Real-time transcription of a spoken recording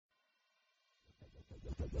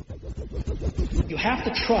You have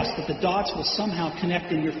to trust that the dots will somehow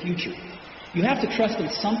connect in your future. You have to trust in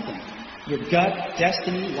something. Your gut,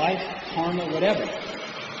 destiny, life, karma, whatever.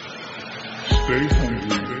 Stay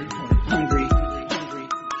hungry. Hungry.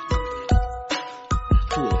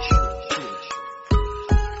 Foolish.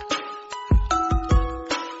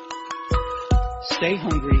 Stay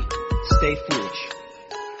hungry. Stay foolish.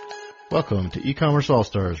 Welcome to eCommerce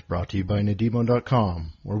All-Stars, brought to you by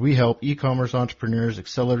Nadimo.com, where we help e-commerce entrepreneurs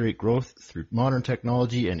accelerate growth through modern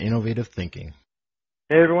technology and innovative thinking.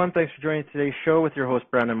 Hey everyone, thanks for joining today's show with your host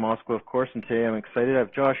Brandon Moskwa, of course, and today I'm excited. I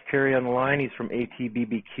have Josh Carey on the line. He's from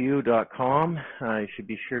atbbq.com. You should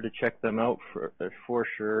be sure to check them out for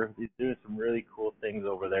sure. He's doing some really cool things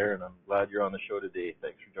over there, and I'm glad you're on the show today.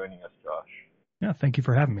 Thanks for joining us, Josh. Yeah, thank you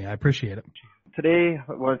for having me. I appreciate it. Today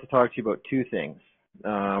I wanted to talk to you about two things.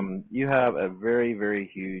 You have a very,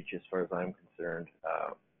 very huge, as far as I'm concerned,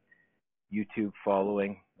 YouTube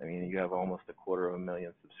following. I mean, you have almost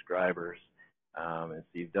 250,000 subscribers. And so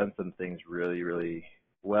you've done some things really, really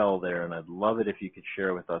well there, and I'd love it if you could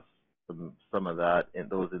share with us some of that and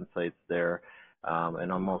those insights there.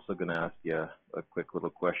 And I'm also going to ask you a quick little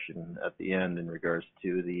question at the end in regards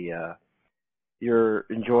to the your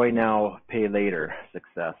enjoy now, pay later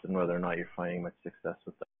success and whether or not you're finding much success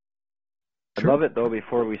with that. I'd love it, though,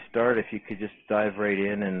 before we start, if you could just dive right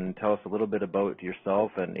in and tell us a little bit about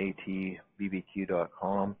yourself and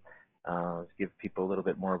atbbq.com. Give people a little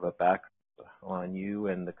bit more of a background on you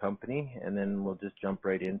and the company, and then we'll just jump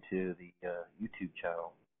right into the YouTube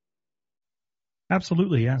channel.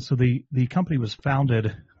 Absolutely, yeah. So the company was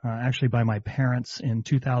founded actually by my parents in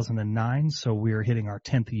 2009, so we're hitting our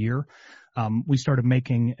 10th year. We started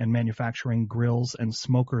making and manufacturing grills and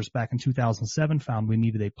smokers back in 2007, found we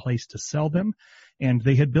needed a place to sell them, and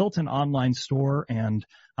they had built an online store, and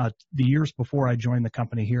the years before I joined the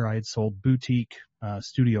company here, I had sold boutique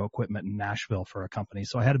studio equipment in Nashville for a company,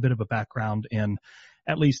 so I had a bit of a background in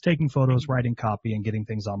at least taking photos, writing copy, and getting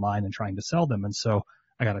things online and trying to sell them. And so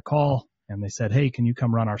I got a call, and they said, hey, can you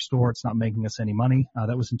come run our store? It's not making us any money.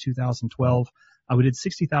 That was in 2012. We did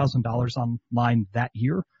 $60,000 online that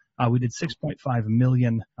year. We did $6.5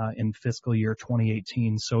 million in fiscal year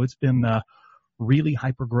 2018. So it's been really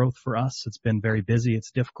hyper growth for us. It's been very busy.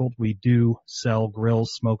 It's difficult. We do sell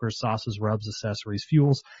grills, smokers, sauces, rubs, accessories,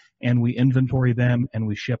 fuels, and we inventory them and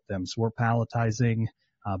we ship them. So we're palletizing,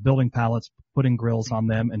 building pallets, putting grills on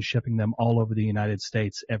them, and shipping them all over the United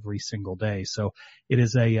States every single day. So it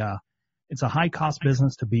is it's a high-cost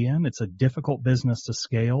business to be in. It's a difficult business to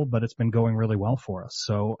scale, but it's been going really well for us.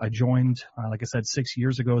 So I joined, like I said, 6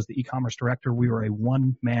 years ago as the e-commerce director. We were a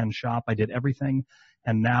one-man shop. I did everything.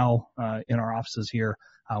 And now in our offices here,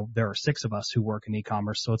 there are 6 of us who work in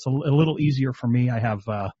e-commerce. So it's a little easier for me. I have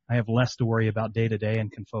less to worry about day to day and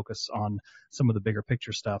can focus on some of the bigger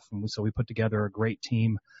picture stuff. And so we put together a great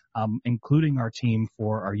team, including our team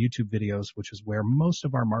for our YouTube videos, which is where most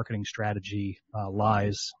of our marketing strategy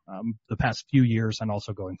lies the past few years and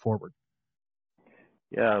also going forward.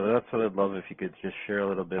 Yeah, that's what I'd love if you could just share a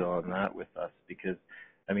little bit on that with us, because,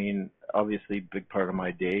 I mean, obviously a big part of my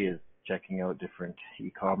day is checking out different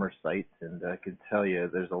e-commerce sites, and I can tell you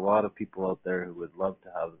there's a lot of people out there who would love to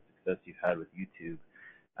have the success you've had with YouTube,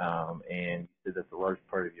 and you said that's a large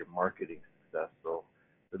part of your marketing success, so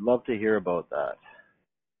I'd love to hear about that.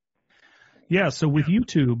 Yeah, so with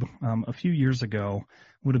YouTube, a few years ago,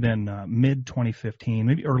 would have been mid-2015,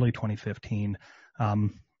 maybe early 2015,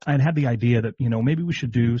 I had the idea that, maybe we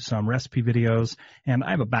should do some recipe videos, and I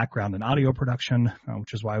have a background in audio production,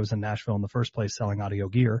 which is why I was in Nashville in the first place selling audio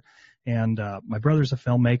gear, and my brother's a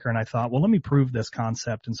filmmaker, and I thought, well, let me prove this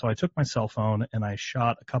concept, and so I took my cell phone and I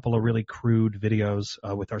shot a couple of really crude videos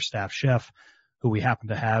with our staff chef, who we happen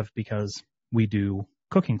to have because we do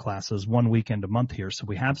cooking classes one weekend a month here, so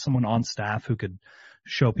we have someone on staff who could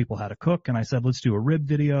show people how to cook, and I said, let's do a rib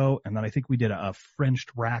video, and then I think we did a Frenched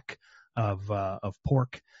rack of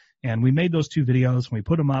pork, and we made those 2 videos and we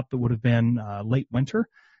put them up. It would have been late winter,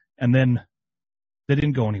 and then they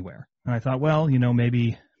didn't go anywhere. And I thought, well,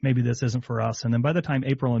 maybe this isn't for us. And then by the time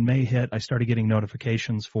April and May hit, I started getting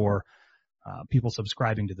notifications for people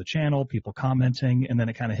subscribing to the channel, people commenting, and then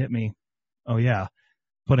it kind of hit me, oh yeah,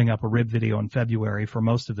 putting up a rib video in February for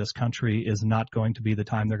most of this country is not going to be the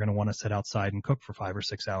time they're going to want to sit outside and cook for 5 or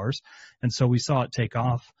 6 hours. And so we saw it take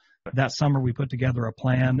off. That summer, we put together a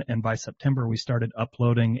plan, and by September, we started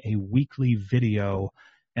uploading a weekly video.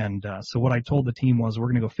 And so what I told the team was, we're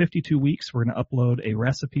going to go 52 weeks. We're going to upload a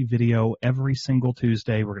recipe video every single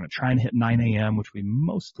Tuesday. We're going to try and hit 9 a.m., which we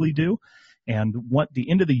mostly do. And the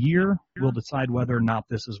end of the year, we'll decide whether or not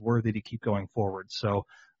this is worthy to keep going forward. So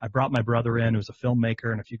I brought my brother in, who's a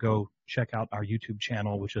filmmaker, and if you go check out our YouTube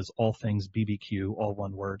channel, which is All Things BBQ, all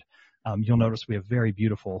one word, you'll notice we have very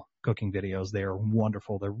beautiful cooking videos. They are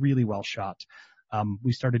wonderful. They're really well shot.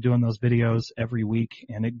 We started doing those videos every week,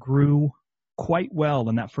 and it grew quite well.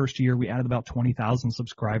 In that first year, we added about 20,000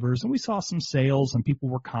 subscribers, and we saw some sales, and people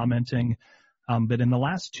were commenting. But in the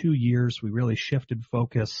last 2 years, we really shifted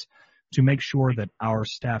focus to make sure that our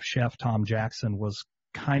staff chef, Tom Jackson, was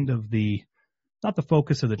kind of not the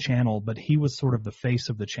focus of the channel, but he was sort of the face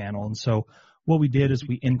of the channel. And so what we did is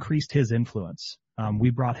we increased his influence. We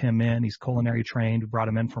brought him in. He's culinary trained. We brought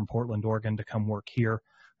him in from Portland, Oregon to come work here.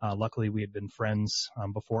 Luckily, we had been friends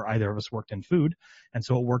before either of us worked in food. And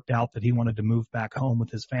so it worked out that he wanted to move back home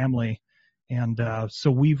with his family. And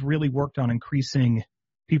so we've really worked on increasing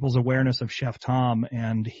people's awareness of Chef Tom,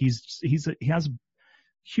 and he has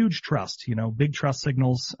huge trust, big trust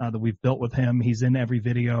signals that we've built with him. He's in every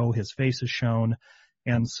video. His face is shown.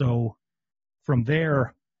 And so from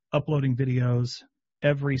there, uploading videos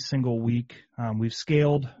every single week. We've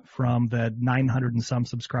scaled from the 900 and some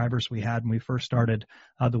subscribers we had when we first started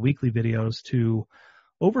the weekly videos to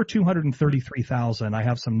over 233,000. I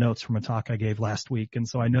have some notes from a talk I gave last week. And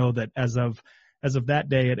so I know that as of that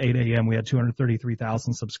day at 8 a.m., we had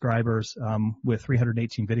 233,000 subscribers with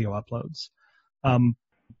 318 video uploads.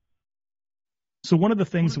 So one of the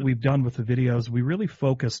things that we've done with the videos, we really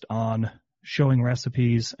focused on showing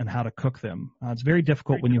recipes and how to cook them. It's very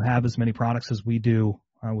difficult when you have as many products as we do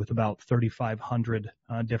with about 3,500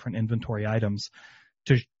 different inventory items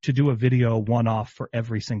to do a video one-off for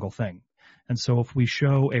every single thing. And so if we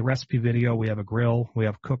show a recipe video, we have a grill, we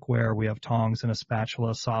have cookware, we have tongs and a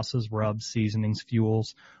spatula, sauces, rubs, seasonings,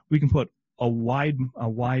 fuels. We can put a wide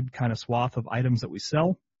kind of swath of items that we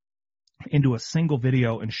sell into a single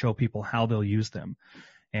video and show people how they'll use them.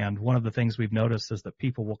 And one of the things we've noticed is that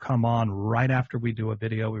people will come on right after we do a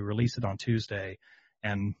video. We release it on Tuesday,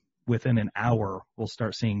 and within an hour, we'll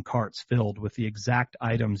start seeing carts filled with the exact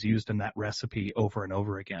items used in that recipe over and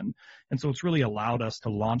over again. And so it's really allowed us to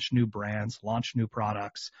launch new brands, launch new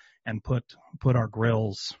products, and put our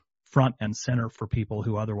grills front and center for people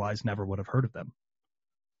who otherwise never would have heard of them.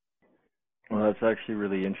 Well, that's actually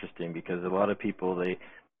really interesting because a lot of people, they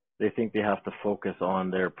think they have to focus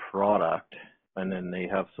on their product, and then they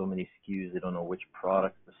have so many SKUs, they don't know which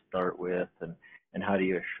products to start with and how do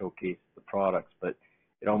you showcase the products. But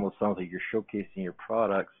it almost sounds like you're showcasing your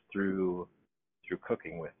products through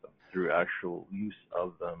cooking with them, through actual use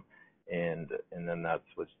of them, and then that's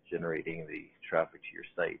what's generating the traffic to your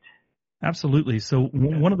site. Absolutely. So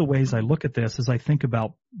one of the ways I look at this is I think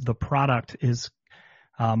about the product is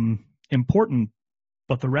important,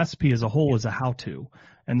 but the recipe as a whole is a how-to.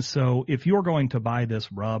 And so if you're going to buy this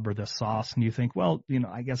rub or this sauce and you think, well,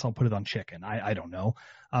 I guess I'll put it on chicken. I don't know.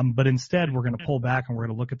 But instead, we're going to pull back and we're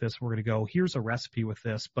going to look at this. We're going to go, here's a recipe with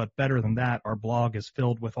this. But better than that, our blog is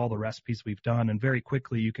filled with all the recipes we've done. And very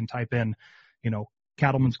quickly, you can type in,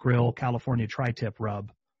 Cattleman's Grill, California Tri-Tip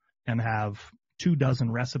Rub, and have 24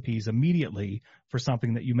 recipes immediately for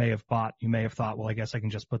something that you may have bought. You may have thought, well, I guess I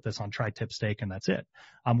can just put this on tri-tip steak and that's it.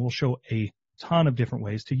 We'll show a ton of different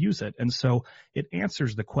ways to use it. And so it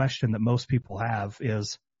answers the question that most people have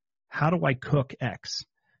is, how do I cook X?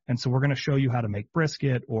 And so we're going to show you how to make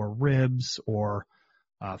brisket or ribs or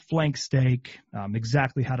flank steak,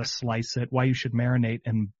 exactly how to slice it, why you should marinate.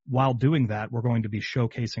 And while doing that, we're going to be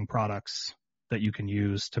showcasing products that you can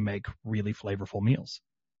use to make really flavorful meals.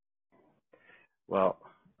 Well,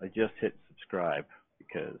 I just hit subscribe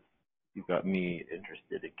because you've got me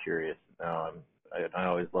interested and curious. Now I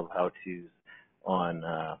always love how-tos on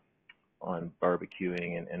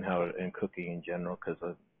barbecuing and cooking in general because,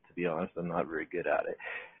 to be honest, I'm not very good at it.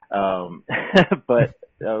 But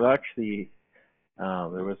actually,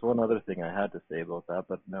 there was one other thing I had to say about that,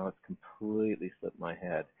 but now it's completely slipped my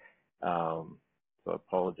head. So I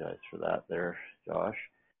apologize for that there, Josh.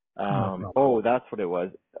 Oh, that's what it was.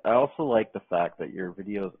 I also like the fact that your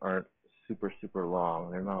videos aren't super, super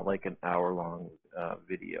long. They're not like an hour-long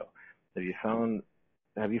video.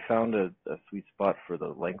 Have you found a sweet spot for the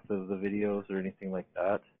length of the videos or anything like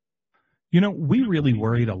that? We really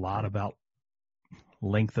worried a lot about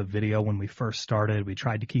length of video when we first started. We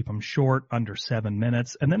tried to keep them short, under 7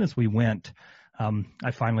 minutes. And then as we went,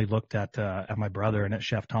 I finally looked at my brother and at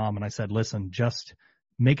Chef Tom, and I said, listen, just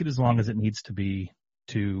make it as long as it needs to be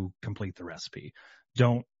to complete the recipe.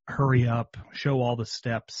 Don't hurry up, show all the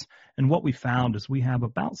steps. And what we found is we have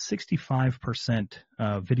about 65%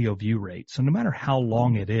 video view rate. So no matter how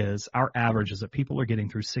long it is, our average is that people are getting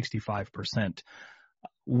through 65%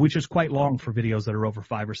 which is quite long for videos that are over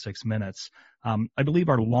 5 or 6 minutes. I believe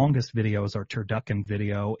our longest video is our turducken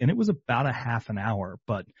video, and it was about a half an hour,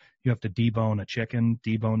 but you have to debone a chicken,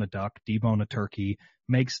 debone a duck, debone a turkey,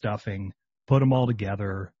 make stuffing, put them all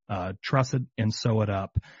together, truss it and sew it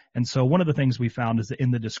up. And so one of the things we found is that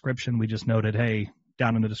in the description, we just noted, hey,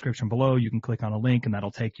 down in the description below, you can click on a link and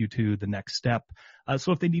that'll take you to the next step.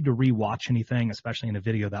 So if they need to rewatch anything, especially in a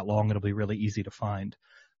video that long, it'll be really easy to find.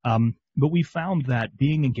 But we found that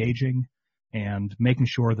being engaging and making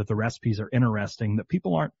sure that the recipes are interesting, that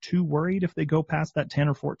people aren't too worried if they go past that 10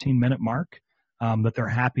 or 14 minute mark, that they're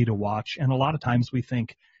happy to watch. And a lot of times we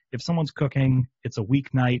think if someone's cooking, it's a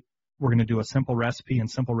weeknight, we're going to do a simple recipe, and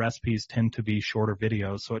simple recipes tend to be shorter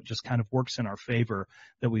videos. So it just kind of works in our favor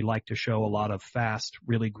that we like to show a lot of fast,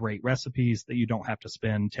 really great recipes that you don't have to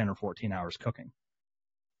spend 10 or 14 hours cooking.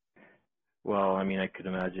 Well, I mean, I could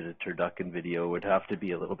imagine a turducken video would have to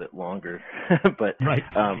be a little bit longer, but right.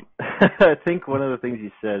 I think one of the things you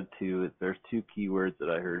said too is there's two key words that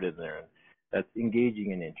I heard in there, and that's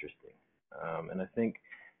engaging and interesting. And I think,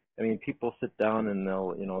 I mean, people sit down and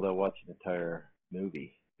they'll watch an entire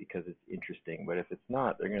movie because it's interesting, but if it's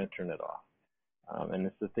not, they're going to turn it off. And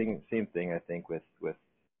it's the same thing I think with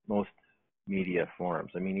most media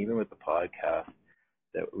forms. I mean, even with the podcast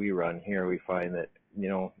that we run here, we find that,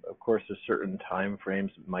 of course, there's certain time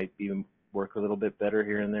frames that might work a little bit better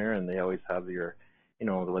here and there, and they always have your,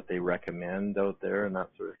 what they recommend out there and that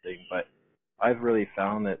sort of thing. But I've really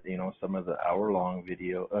found that, some of the hour-long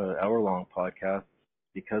podcasts,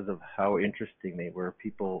 because of how interesting they were,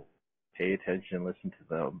 people pay attention and listen to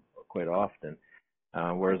them quite often.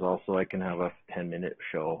 Whereas also I can have a 10-minute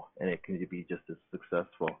show and it can be just as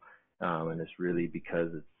successful. And it's really because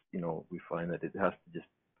it's, we find that it has to just,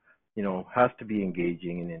 has to be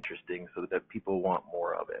engaging and interesting so that people want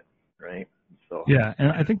more of it, right? So yeah,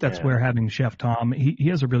 and I think that's where having Chef Tom, he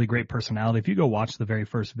has a really great personality. If you go watch the very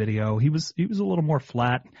first video, he was a little more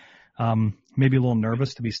flat, maybe a little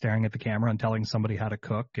nervous to be staring at the camera and telling somebody how to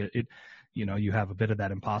cook. You have a bit of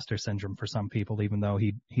that imposter syndrome for some people, even though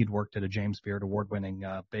he'd worked at a James Beard award-winning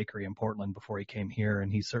bakery in Portland before he came here,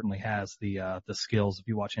 and he certainly has the skills. If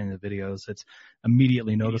you watch any of the videos, it's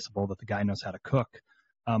immediately noticeable that the guy knows how to cook.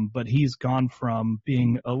 But he's gone from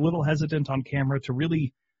being a little hesitant on camera to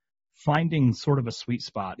really finding sort of a sweet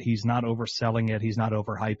spot. He's not overselling it. He's not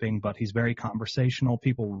overhyping, but he's very conversational.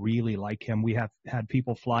 People really like him. We have had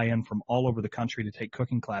people fly in from all over the country to take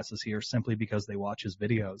cooking classes here simply because they watch his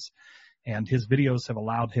videos. And his videos have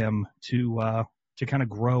allowed him to kind of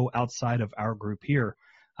grow outside of our group here.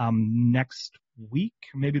 Next week,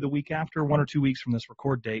 maybe the week after, 1 or 2 weeks from this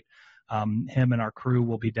record date, him and our crew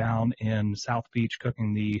will be down in South Beach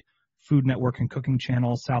cooking the Food Network and Cooking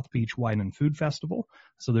Channel South Beach Wine and Food Festival.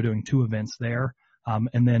 So they're doing 2 events there.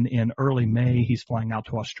 And then in early May, he's flying out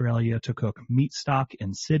to Australia to cook meat stock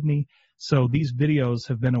in Sydney. So these videos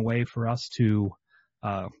have been a way for us to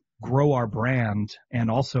grow our brand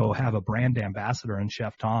and also have a brand ambassador in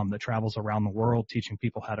Chef Tom that travels around the world teaching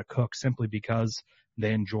people how to cook simply because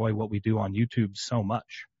they enjoy what we do on YouTube so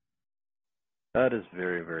much. That is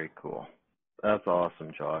very, very cool. That's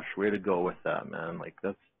awesome, Josh. Way to go with that, man. Like,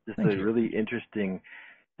 that's just really interesting.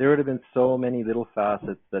 There would have been so many little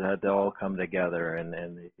facets that had to all come together,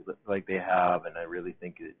 and like they have, and I really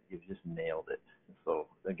think you've just nailed it. So,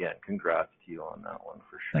 again, congrats to you on that one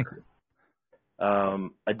for sure. Thank you.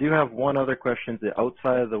 I do have one other question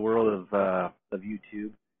outside of the world of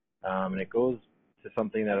YouTube, and it goes to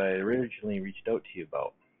something that I originally reached out to you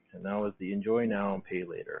about, and that was the enjoy now and pay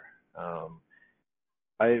later.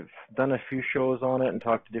 I've done a few shows on it and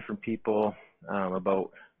talked to different people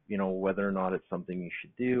about, whether or not it's something you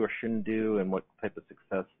should do or shouldn't do and what type of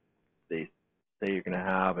success they say you're going to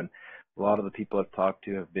have. And a lot of the people I've talked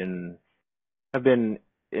to have been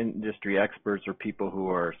industry experts or people who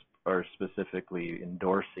are specifically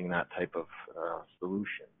endorsing that type of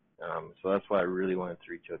solution. So that's why I really wanted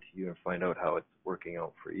to reach out to you and find out how it's working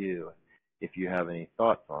out for you, if you have any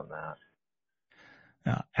thoughts on that.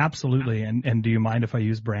 Absolutely. And do you mind if I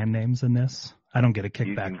use brand names in this? I don't get a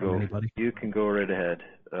kickback from anybody. You can go right ahead.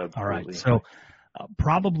 Absolutely. All right. So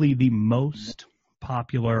probably the most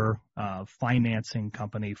popular financing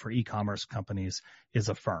company for e-commerce companies is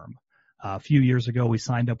Affirm. A few years ago, we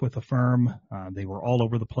signed up with Affirm. They were all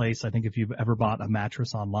over the place. I think if you've ever bought a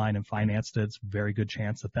mattress online and financed it, it's a very good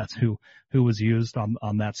chance that that's who was used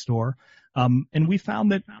on that store. And we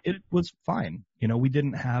found that it was fine. We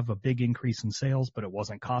didn't have a big increase in sales, but it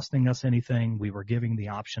wasn't costing us anything. We were giving the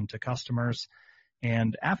option to customers.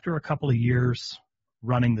 And after a couple of years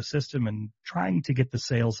running the system and trying to get the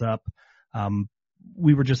sales up,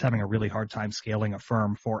 we were just having a really hard time scaling a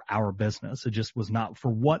firm for our business. It just was not, for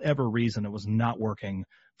whatever reason, it was not working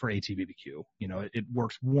for ATBBQ. You know, it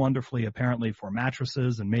works wonderfully apparently for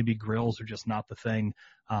mattresses, and maybe grills are just not the thing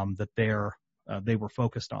that they were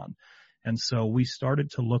focused on. And so we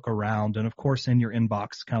started to look around, and of course in your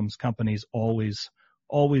inbox comes companies always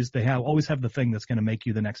have the thing that's going to make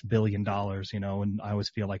you the next $1 billion, you know, and I always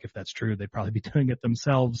feel like if that's true, they'd probably be doing it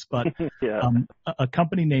themselves. But Yeah. a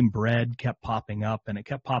company named Bread kept popping up, and it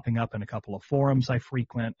kept popping up in a couple of forums I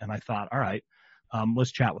frequent, and I thought, all right,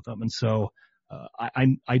 let's chat with them. And so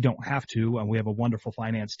I don't have to, and we have a wonderful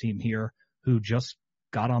finance team here who just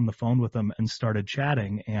got on the phone with them and started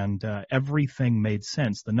chatting, and everything made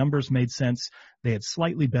sense. The numbers made sense. They had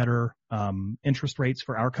slightly better interest rates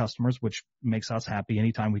for our customers, which makes us happy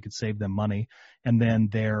anytime we could save them money. And then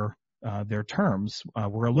their terms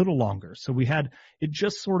were a little longer. So it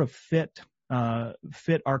just sort of fit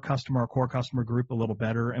our core customer group a little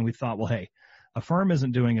better. And we thought, well, hey, a firm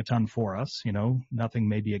isn't doing a ton for us, you know, nothing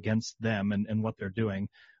maybe against them and what they're doing.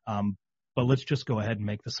 But let's just go ahead and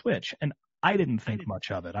make the switch. And I didn't think much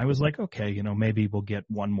of it. I was like, okay, you know, maybe we'll get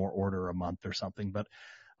one more order a month or something, but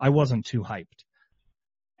I wasn't too hyped.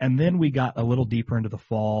 And then we got a little deeper into the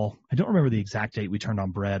fall. I don't remember the exact date we turned on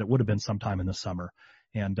Bread. It would have been sometime in the summer.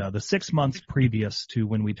 And the 6 months previous to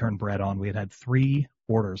when we turned Bread on, we had 3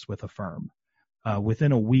 orders with a firm.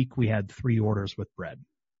 Within a week, we had 3 orders with Bread.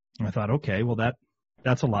 And I thought, okay, well,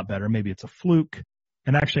 that's a lot better. Maybe it's a fluke.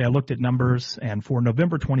 And actually, I looked at numbers, and for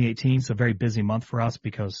November 2018, it's a very busy month for us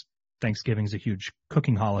because Thanksgiving is a huge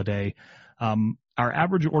cooking holiday. Our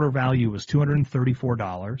average order value was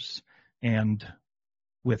 $234, and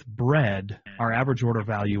with Bread, our average order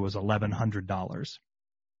value was $1,100.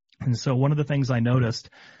 And so one of the things I noticed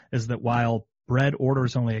is that while Bread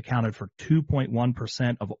orders only accounted for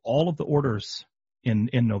 2.1% of all of the orders in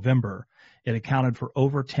November, it accounted for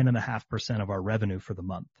over 10.5% of our revenue for the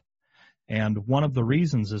month. And one of the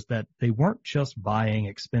reasons is that they weren't just buying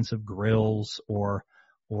expensive grills or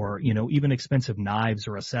you know, even expensive knives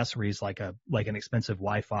or accessories like an expensive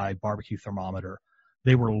Wi-Fi barbecue thermometer.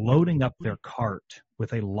 They were loading up their cart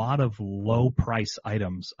with a lot of low price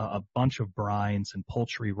items, a bunch of brines and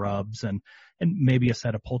poultry rubs and maybe a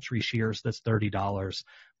set of poultry shears that's $30.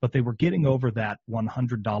 But they were getting over that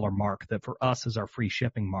 $100 mark that for us is our free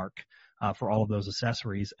shipping mark for all of those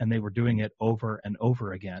accessories. And they were doing it over and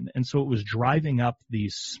over again. And so it was driving up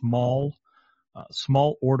these small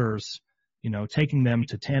orders, you know, taking them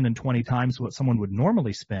to 10 and 20 times what someone would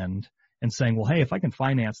normally spend and saying, well, hey, if I can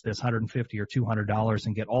finance this $150 or $200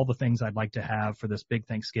 and get all the things I'd like to have for this big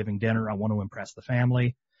Thanksgiving dinner, I want to impress the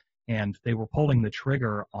family. And they were pulling the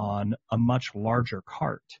trigger on a much larger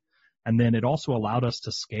cart. And then it also allowed us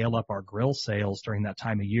to scale up our grill sales during that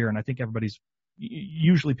time of year. And I think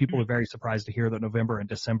usually people are very surprised to hear that November and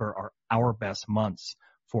December are our best months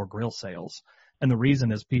for grill sales. And the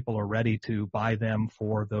reason is people are ready to buy them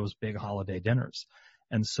for those big holiday dinners.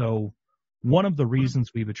 And so one of the reasons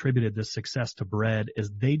we've attributed this success to Bread is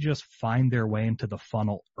they just find their way into the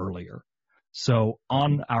funnel earlier. So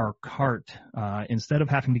on our cart, instead of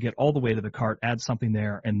having to get all the way to the cart, add something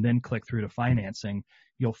there, and then click through to financing,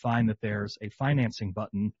 you'll find that there's a financing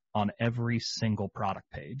button on every single product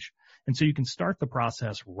page. And so you can start the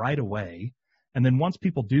process right away. And then once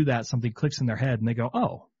people do that, something clicks in their head and they go,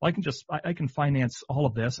 oh, I can finance all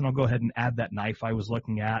of this, and I'll go ahead and add that knife I was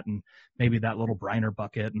looking at and maybe that little briner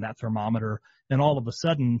bucket and that thermometer. Then all of a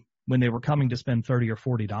sudden, when they were coming to spend $30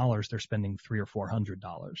 or $40, they're spending $300 or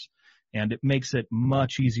 $400. And it makes it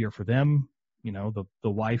much easier for them. You know, the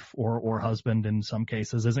wife or husband in some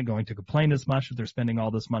cases isn't going to complain as much if they're spending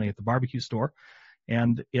all this money at the barbecue store.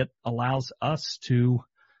 And it allows us to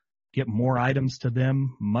get more items to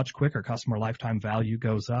them much quicker. Customer lifetime value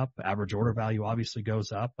goes up. Average order value obviously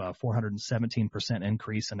goes up. 417%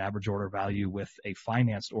 increase in average order value with a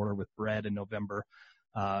financed order with Bread in November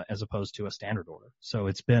as opposed to a standard order. So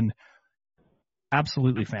it's been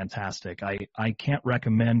absolutely fantastic. I can't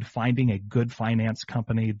recommend finding a good finance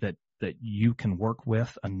company that you can work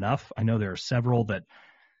with enough. I know there are several that,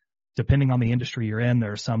 depending on the industry you're in,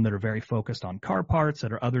 there are some that are very focused on car parts,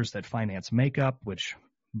 there are others that finance makeup, which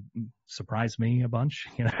surprised me a bunch.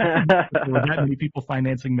 You know, there were that many people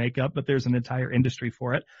financing makeup, but there's an entire industry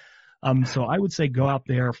for it. So I would say go out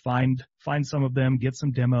there, find some of them, get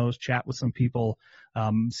some demos, chat with some people,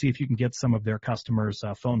 see if you can get some of their customers'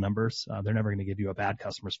 phone numbers. They're never going to give you a bad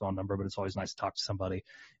customer's phone number, but it's always nice to talk to somebody.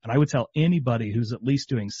 And I would tell anybody who's at least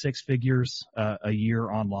doing 6 figures a year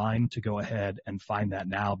online to go ahead and find that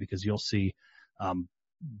now, because you'll see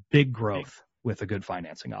big growth with a good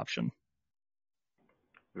financing option.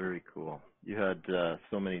 Very cool. You had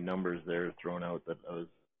so many numbers there thrown out that I was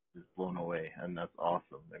just blown away, and that's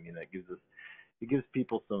awesome. I mean, it gives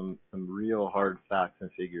people some real hard facts and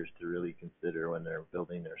figures to really consider when they're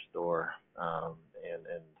building their store and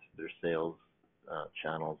their sales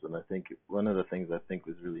channels. And I think one of the things I think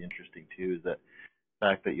was really interesting too is that the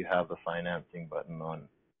fact that you have the financing button on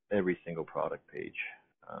every single product page.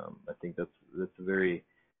 I think that's a very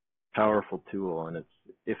powerful tool, and it's,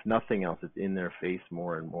 if nothing else, it's in their face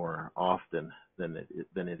more and more often than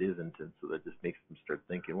it isn't, and so that just makes them start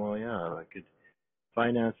thinking, well, yeah, I could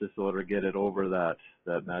finance this order, get it over that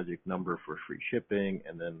magic number for free shipping,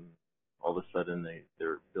 and then all of a sudden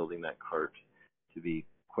they're building that cart to be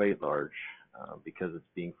quite large because it's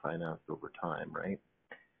being financed over time, right?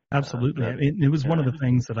 Absolutely. It was one of the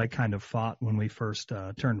things that I kind of fought when we first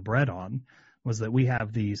turned bread on, was that we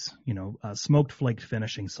have these, smoked flaked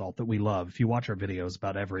finishing salt that we love. If you watch our videos,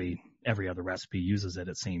 about every other recipe uses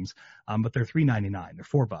it seems. But they're $3.99. They're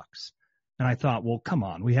 $4. And I thought, well, come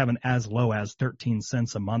on, we have an as low as 13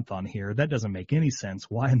 cents a month on here. That doesn't make any sense.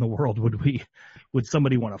 Why in the world would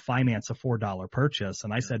somebody want to finance a $4 purchase?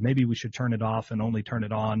 And I said, maybe we should turn it off and only turn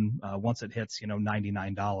it on once it hits,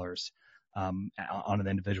 $99 on an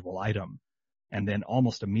individual item. And then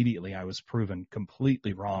almost immediately I was proven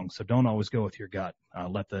completely wrong. So don't always go with your gut.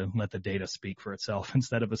 Let the data speak for itself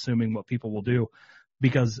instead of assuming what people will do,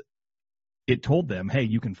 because it told them, hey,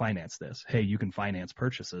 you can finance this. Hey, you can finance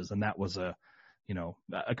purchases. And that was a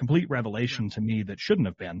complete revelation to me that shouldn't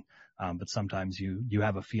have been. But sometimes you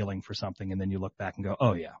have a feeling for something and then you look back and go,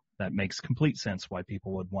 oh yeah, that makes complete sense why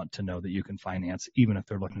people would want to know that you can finance even if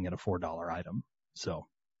they're looking at a $4 item. So.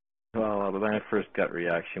 Well, my first gut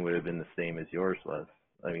reaction would have been the same as yours was.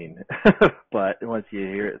 I mean, but once you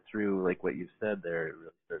hear it through, like what you've said there, it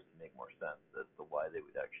really starts to make more sense as to why they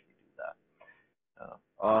would actually do that.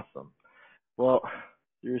 Awesome. Well,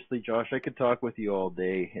 seriously, Josh, I could talk with you all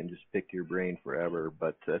day and just pick your brain forever,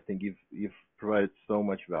 but I think you've provided so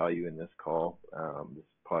much value in this call, this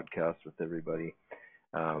podcast with everybody.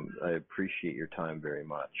 I appreciate your time very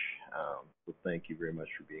much. So thank you very much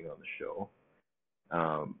for being on the show.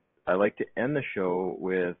 I like to end the show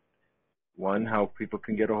with one, how people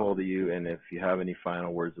can get a hold of you, and if you have any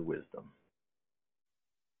final words of wisdom.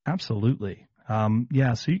 Absolutely. So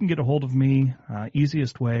you can get a hold of me.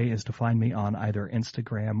 Easiest way is to find me on either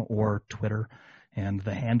Instagram or Twitter, and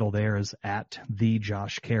the handle there is at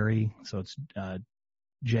 @TheJoshCary. So it's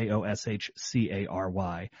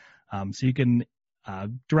JOSHCARY. So you can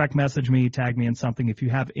direct message me, tag me in something if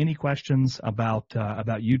you have any questions about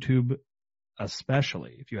YouTube.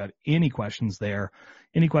 Especially if you have any questions there,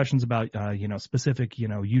 any questions about, specific,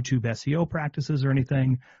 YouTube SEO practices or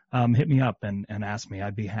anything, hit me up and ask me.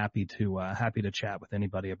 I'd be happy to chat with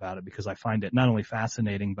anybody about it, because I find it not only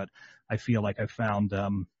fascinating, but I feel like I've found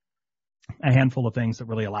a handful of things that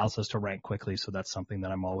really allows us to rank quickly. So that's something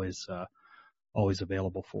that I'm always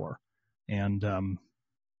available for. And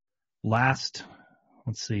last,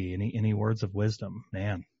 let's see, any words of wisdom,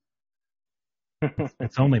 man.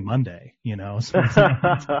 It's only Monday, so it's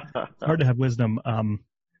hard to have wisdom.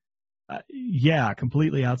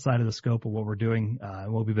 Completely outside of the scope of what we're doing,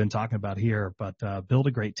 what we've been talking about here, but build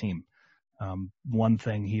a great team. One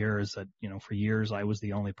thing here is that, for years I was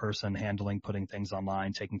the only person handling putting things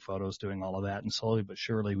online, taking photos, doing all of that. And slowly but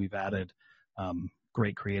surely we've added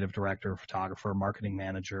great creative director, photographer, marketing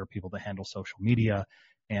manager, people that handle social media,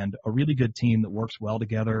 and a really good team that works well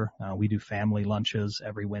together. We do family lunches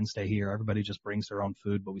every Wednesday here. Everybody just brings their own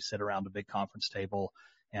food, but we sit around a big conference table,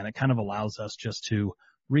 and it kind of allows us just to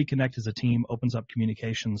reconnect as a team, opens up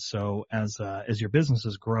communications. So as your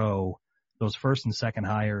businesses grow, those first and second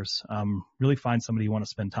hires, really find somebody you want to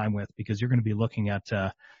spend time with, because you're going to be looking at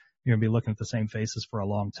the same faces for a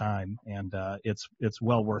long time, and it's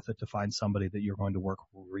well worth it to find somebody that you're going to work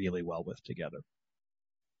really well with together.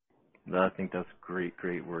 I think that's great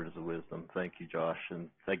words of wisdom. Thank you, Josh. And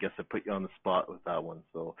I guess I put you on the spot with that one,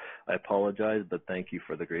 so I apologize, but thank you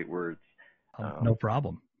for the great words. No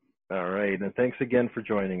problem. All right, and thanks again for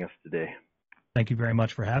joining us today. Thank you very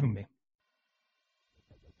much for having me.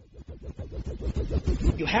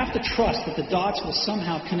 You have to trust that the dots will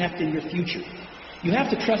somehow connect in your future. You have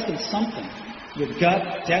to trust in something. Your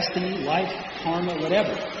gut, destiny, life, karma,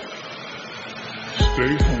 whatever.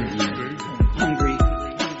 Stay hungry. Hungry.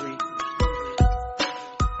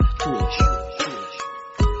 Foolish.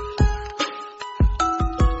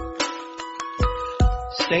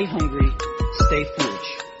 Stay hungry. Stay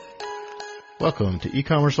foolish. Welcome to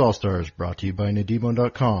eCommerce All-Stars, brought to you by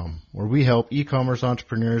Nadimo.com, where we help e-commerce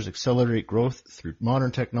entrepreneurs accelerate growth through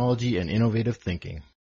modern technology and innovative thinking.